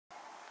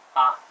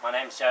My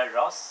name is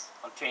Jarrod.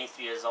 I'm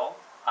 23 years old.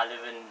 I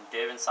live in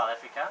Durban, South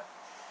Africa.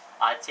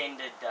 I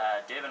attended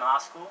Durban High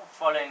School,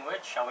 following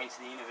which I went to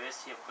the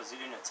University of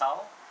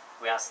KwaZulu-Natal,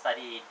 where I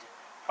studied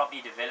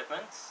property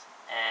development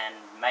and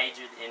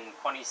majored in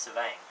quantity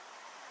surveying.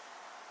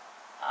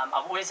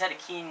 I've always had a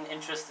keen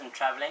interest in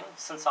traveling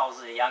since I was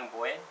a young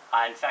boy.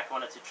 I in fact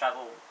wanted to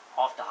travel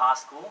after high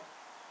school.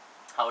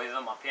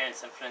 However, my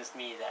parents influenced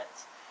me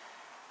that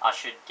I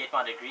should get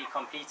my degree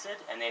completed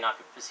and then I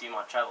could pursue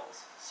my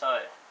travels. So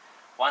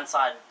once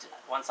I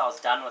was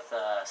done with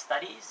the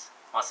studies,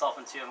 myself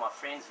and two of my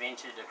friends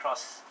ventured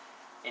across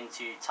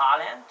into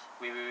Thailand.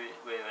 We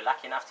were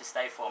lucky enough to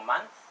stay for a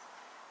month.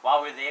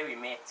 While we were there, we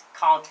met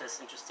countless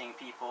interesting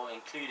people,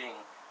 including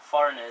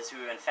foreigners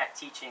who were in fact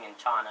teaching in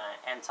China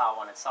and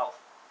Taiwan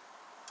itself.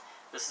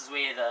 This is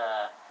where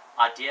the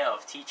idea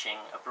of teaching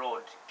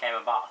abroad came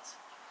about.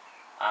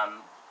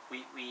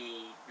 We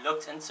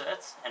looked into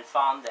it and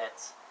found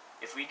that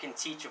if we can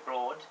teach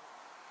abroad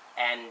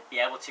and be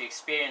able to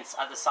experience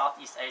other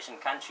Southeast Asian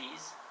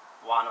countries,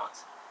 why not?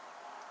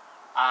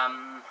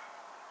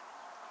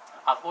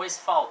 I've always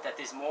felt that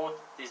there's more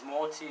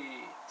to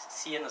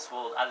see in this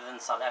world other than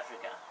South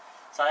Africa.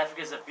 South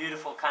Africa is a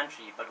beautiful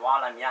country, but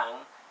while I'm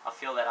young, I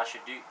feel that I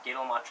should get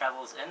all my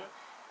travels in,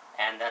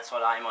 and that's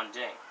what I'm on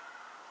doing.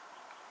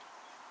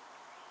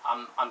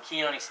 I'm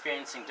keen on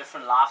experiencing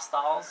different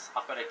lifestyles.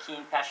 I've got a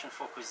keen passion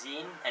for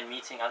cuisine and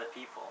meeting other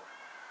people.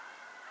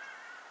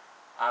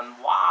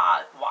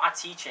 Why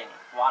teaching?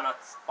 Why not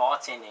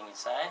bartending, you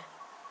say?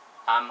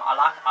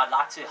 I'd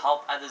like to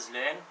help others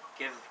learn,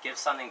 give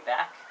something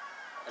back,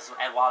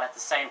 while at the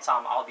same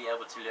time I'll be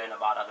able to learn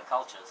about other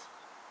cultures.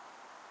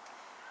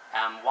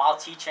 While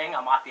teaching,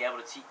 I might be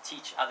able to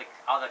teach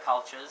other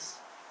cultures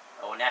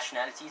or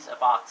nationalities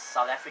about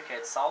South Africa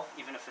itself,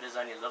 even if it is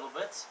only a little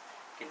bit.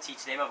 I can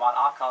teach them about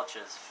our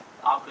cultures,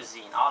 our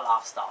cuisine, our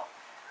lifestyle.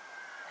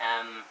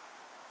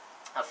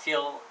 I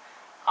feel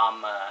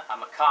I'm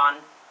a kind,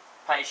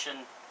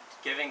 patient,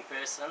 giving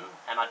person,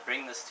 and I'd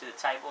bring this to the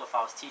table if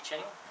I was teaching.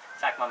 In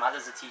fact, my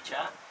mother's a teacher,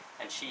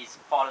 and she's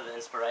part of the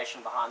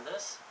inspiration behind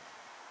this.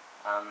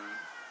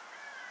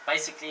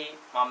 Basically,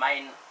 my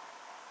main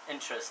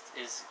interest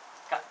is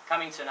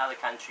coming to another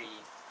country,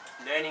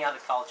 learning other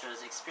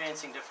cultures,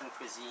 experiencing different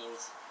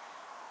cuisines,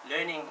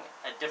 learning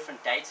a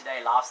different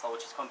day-to-day lifestyle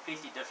which is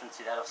completely different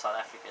to that of South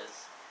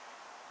Africa's.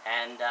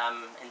 And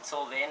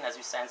until then, as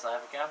we say in South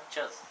Africa,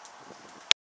 cheers.